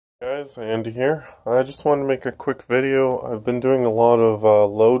Guys, Andy here. I just wanted to make a quick video. I've been doing a lot of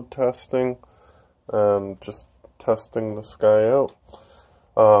load testing and just testing this guy out.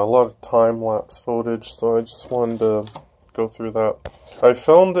 A lot of time-lapse footage, so I just wanted to go through that. I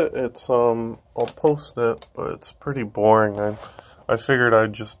filmed it. I'll post it, but it's pretty boring. I figured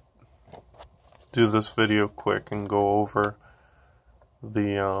I'd just do this video quick and go over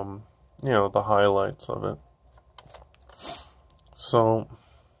the the highlights of it. So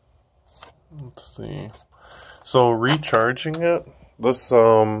let's see. So recharging it, this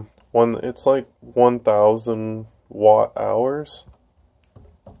it's like 1,000 watt hours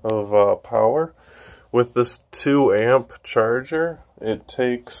of power. With this 2 amp charger, it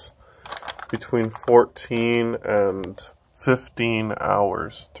takes between 14 and 15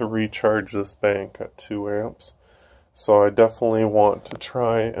 hours to recharge this bank at 2 amps. So I definitely want to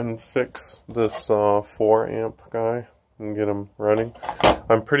try and fix this 4 amp guy and get him running.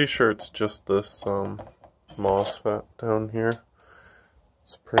 I'm pretty sure it's just this MOSFET down here.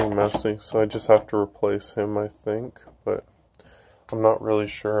 It's pretty messy, so I just have to replace him, I think, but I'm not really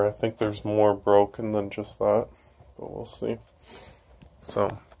sure. I think there's more broken than just that, but we'll see. So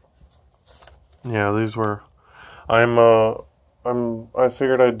yeah, these were I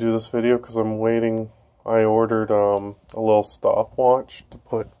figured I'd do this video because I'm waiting. I ordered a little stopwatch to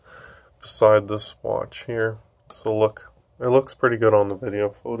put beside this watch here. So look, it looks pretty good on the video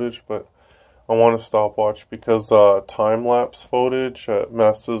footage, but I want a stopwatch because time-lapse footage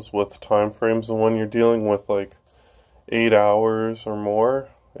messes with time frames, and when you're dealing with like 8 hours or more,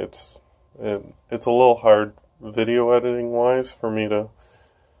 it's a little hard video editing wise for me to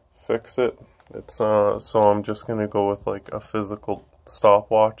fix it. It's so I'm just gonna go with like a physical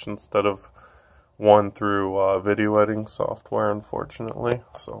stopwatch instead of one through video editing software, unfortunately.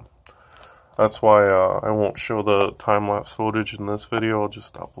 So that's why I won't show the time-lapse footage in this video. I'll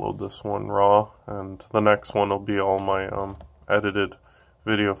just upload this one raw, and the next one will be all my edited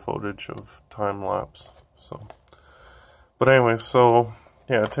video footage of time-lapse. So, but anyway, so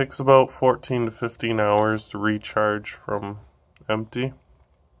yeah, it takes about 14 to 15 hours to recharge from empty.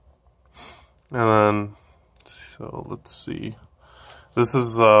 And then, so let's see. This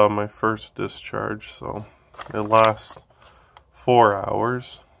is my first discharge, so it lasts 4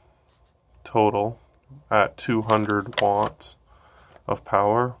 hours total at 200 watts of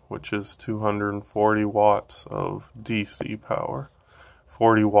power, which is 240 watts of DC power.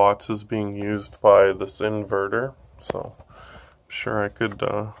 40 watts is being used by this inverter, so I'm sure I could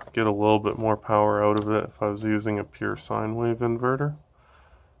get a little bit more power out of it if I was using a pure sine wave inverter.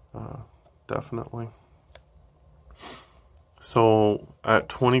 Definitely. So at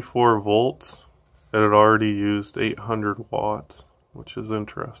 24 volts, it had already used 800 watts, which is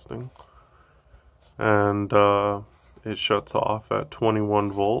interesting. And it shuts off at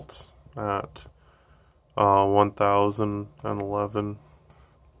 21 volts at 1011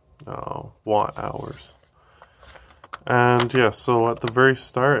 watt hours. And yeah, so at the very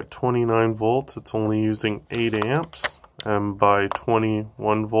start at 29 volts, it's only using 8 amps. And by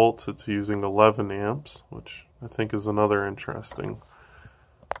 21 volts, it's using 11 amps, which I think is another interesting.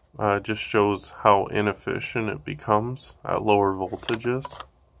 It just shows how inefficient it becomes at lower voltages,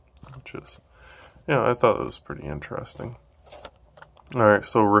 which is, yeah, I thought it was pretty interesting. Alright,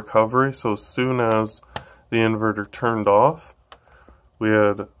 so recovery. So as soon as the inverter turned off, we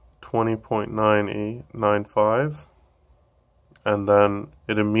had 20.9895, and then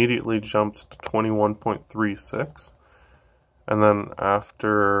it immediately jumps to 21.36. And then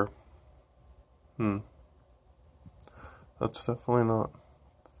after, that's definitely not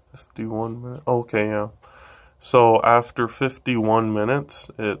 51 minutes. Okay, yeah. So after 51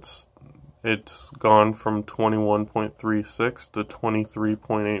 minutes, it's gone from 21.36 to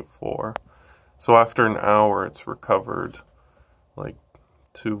 23.84. So after an hour, it's recovered like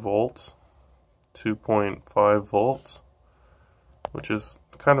 2 volts, 2.5 volts, which is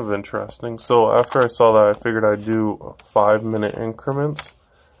kind of interesting. So after I saw that, I figured I'd do 5-minute increments,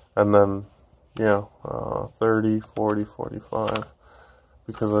 and then, yeah, 30, 40, 45,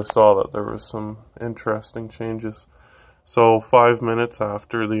 because I saw that there was some interesting changes. So 5 minutes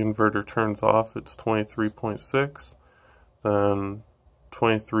after the inverter turns off, it's 23.6, then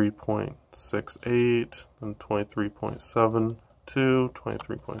 23.68, then 23.72,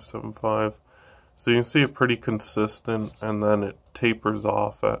 23.75. So you can see it pretty consistent, and then it tapers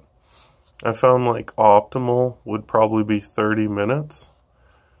off at, I found like optimal would probably be 30 minutes.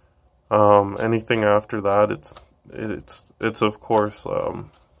 Anything after that, it's of course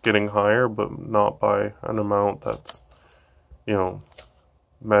getting higher, but not by an amount that's, you know,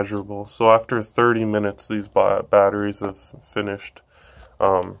 measurable. So after 30 minutes, these batteries have finished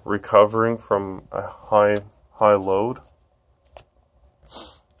recovering from a high load,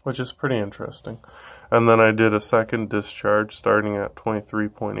 which is pretty interesting. And then I did a second discharge starting at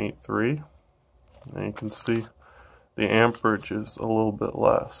 23.83, and you can see the amperage is a little bit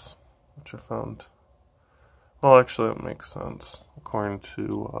less, which I found, well, actually that makes sense according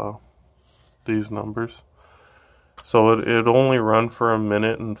to these numbers. So it only run for 1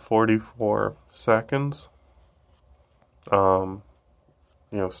 minute and 44 seconds. You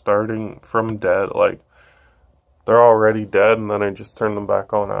know, starting from dead, like they're already dead, and then I just turn them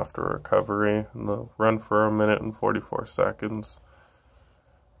back on after recovery, and they'll run for 1 minute and 44 seconds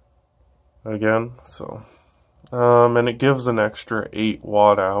again. So, and it gives an extra 8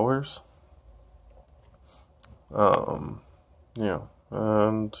 watt hours. Yeah,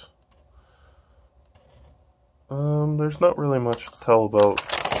 and there's not really much to tell about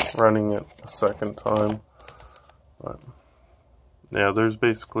running it a second time, but yeah, there's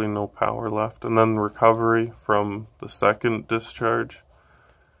basically no power left. And then recovery from the second discharge,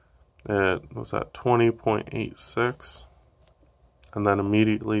 it was at 20.86, and then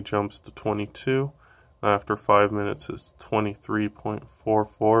immediately jumps to 22. After 5 minutes, it's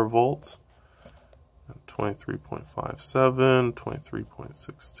 23.44 volts, 23.57,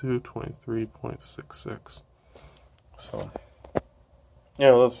 23.62, 23.66. So,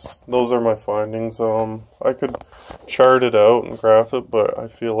 yeah, those are my findings. I could chart it out and graph it, but I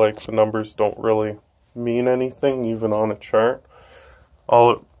feel like the numbers don't really mean anything, even on a chart.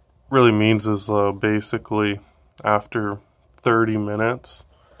 All it really means is basically after 30 minutes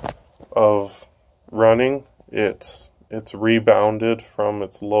of running, it's rebounded from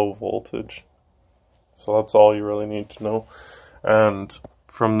its low voltage. So that's all you really need to know. And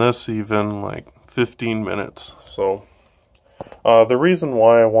from this, even like 15 minutes. So the reason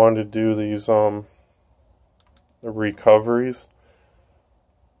why I wanted to do these the recoveries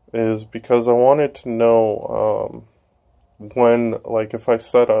is because I wanted to know when, like, if I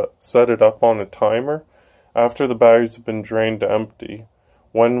set it up on a timer after the batteries have been drained to empty,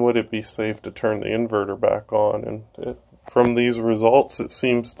 when would it be safe to turn the inverter back on? And from these results, it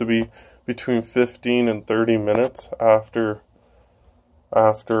seems to be between 15 and 30 minutes after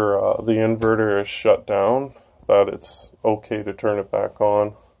the inverter is shut down that it's okay to turn it back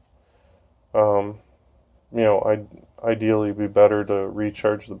on. You know, ideally it'd be better to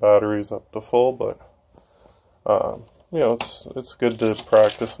recharge the batteries up to full, but you know, it's good to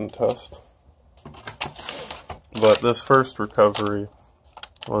practice and test. But this first recovery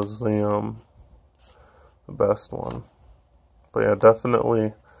was the best one. But yeah,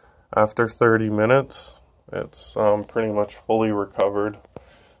 definitely after 30 minutes, it's pretty much fully recovered.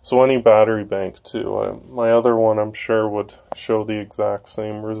 So any battery bank too. My other one, I'm sure, would show the exact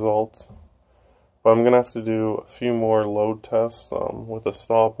same results. But I'm going to have to do a few more load tests with a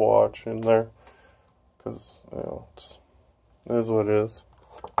stopwatch in there. Because, you know, it is what it is.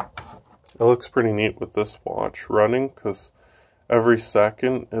 It looks pretty neat with this watch running, because every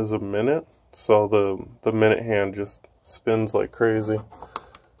second is a minute. So the minute hand just spins like crazy.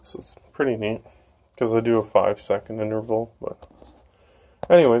 So it's pretty neat, because I do a 5-second interval. But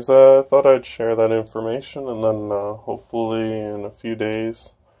anyways, I thought I'd share that information, and then hopefully in a few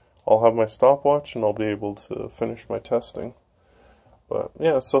days I'll have my stopwatch and I'll be able to finish my testing. But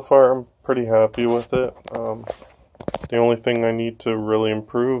yeah, so far I'm pretty happy with it. The only thing I need to really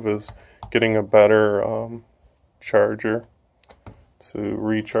improve is getting a better charger to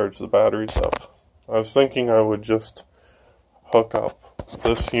recharge the batteries up. I was thinking I would just hook up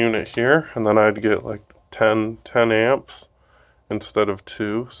this unit here, and then I'd get like 10 amps instead of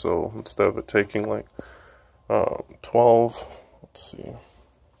 2. So instead of it taking like 12, let's see,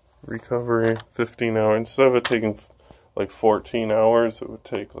 recovery 15 hours, instead of it taking like 14 hours, it would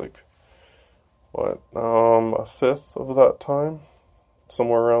take like what, a fifth of that time,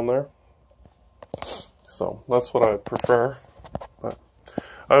 somewhere around there. So that's what I prefer. But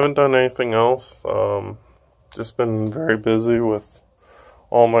I haven't done anything else. Just been very busy with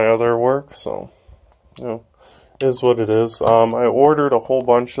all my other work, so you know, is what it is. I ordered a whole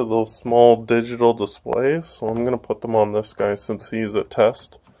bunch of those small digital displays, so I'm gonna put them on this guy since he's a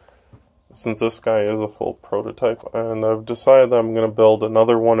test. Since this guy is a full prototype, and I've decided that I'm gonna build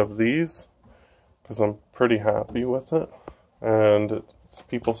another one of these because I'm pretty happy with it, and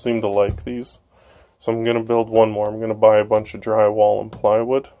people seem to like these. So I'm gonna build one more. I'm gonna buy a bunch of drywall and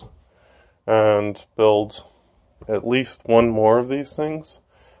plywood and build at least one more of these things,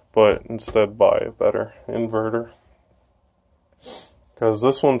 but instead buy a better inverter, because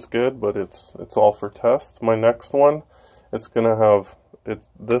this one's good, but it's all for test. My next one, it's gonna have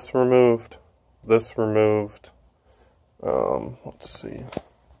this removed, Let's see.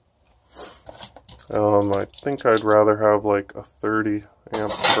 I think I'd rather have like a 30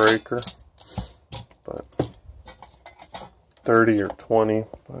 amp breaker, but 30 or 20,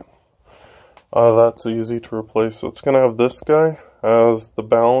 but that's easy to replace. So it's going to have this guy as the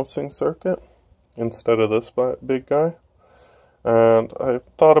balancing circuit instead of this big guy. And I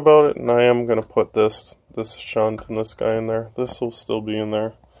thought about it, and I am going to put this shunt and this guy in there. This will still be in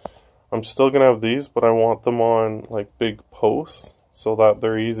there. I'm still going to have these, but I want them on like big posts so that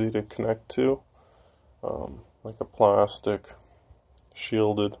they're easy to connect to. Like a plastic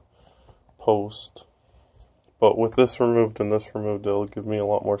shielded post. But with this removed and this removed, it'll give me a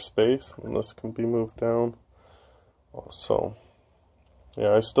lot more space, and this can be moved down. So,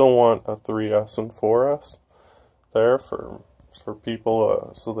 yeah, I still want a 3S and 4S there for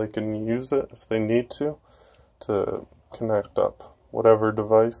people so they can use it if they need to connect up whatever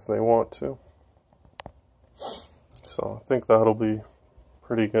device they want to. So I think that'll be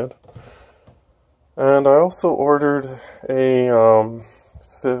pretty good. And I also ordered a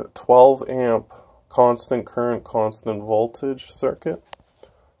 12 amp constant current, constant voltage circuit,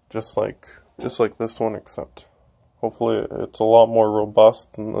 just like this one, except hopefully it's a lot more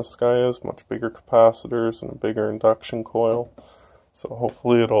robust than this guy is. Much bigger capacitors and a bigger induction coil, so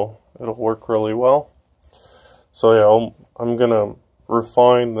hopefully it'll work really well. So yeah, I'm gonna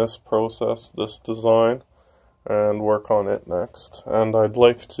refine this process, this design, and work on it next. And I'd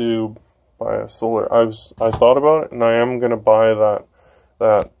like to buy a solar. I thought about it, and I am gonna buy that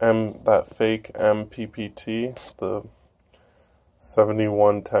fake MPPT, the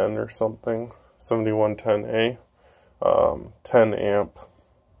 7110 or something, 7110A, 10 amp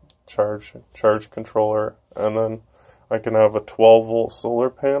charge controller, and then I can have a 12 volt solar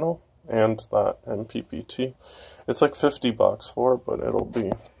panel and that MPPT. It's like $50 for it, but it'll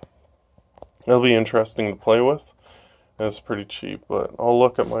be interesting to play with. And it's pretty cheap, but I'll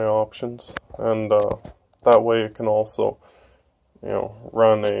look at my options, and that way it can also,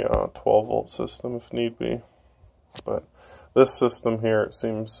 run a 12 volt system if need be. But this system here, it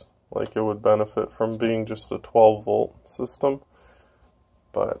seems like it would benefit from being just a 12 volt system,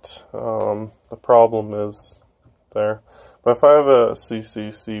 but the problem is there. But if I have a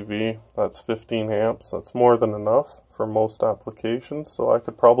CCCV that's 15 amps, that's more than enough for most applications, so I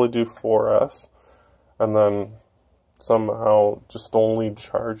could probably do 4S and then somehow just only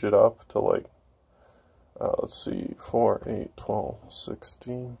charge it up to like, let's see, 4, 8, 12,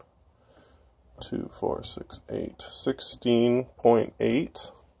 16, 2, 4, 6, 8,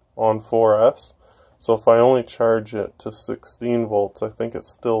 16.8 on 4S. So if I only charge it to 16 volts, I think it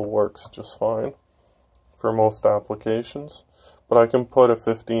still works just fine for most applications. But I can put a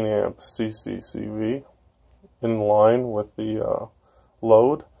 15 amp CCCV in line with the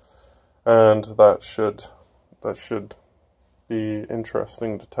load, and that should be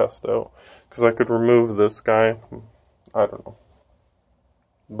interesting to test out, because I could remove this guy. I don't know,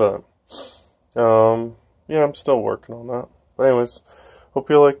 but yeah, I'm still working on that. But anyways, hope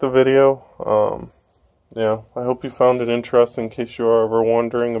you liked the video. Yeah, I hope you found it interesting in case you are ever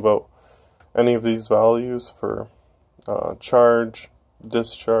wondering about any of these values for charge,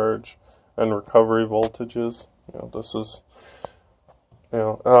 discharge, and recovery voltages. This is,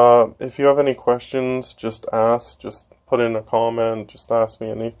 if you have any questions, just ask, just put in a comment, just ask me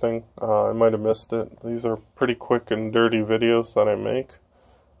anything. I might have missed it. These are pretty quick and dirty videos that I make.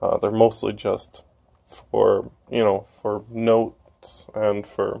 They're mostly just for, for notes and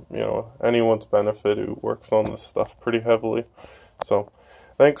for, anyone's benefit who works on this stuff pretty heavily. So,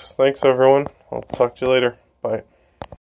 thanks everyone. I'll talk to you later. Bye.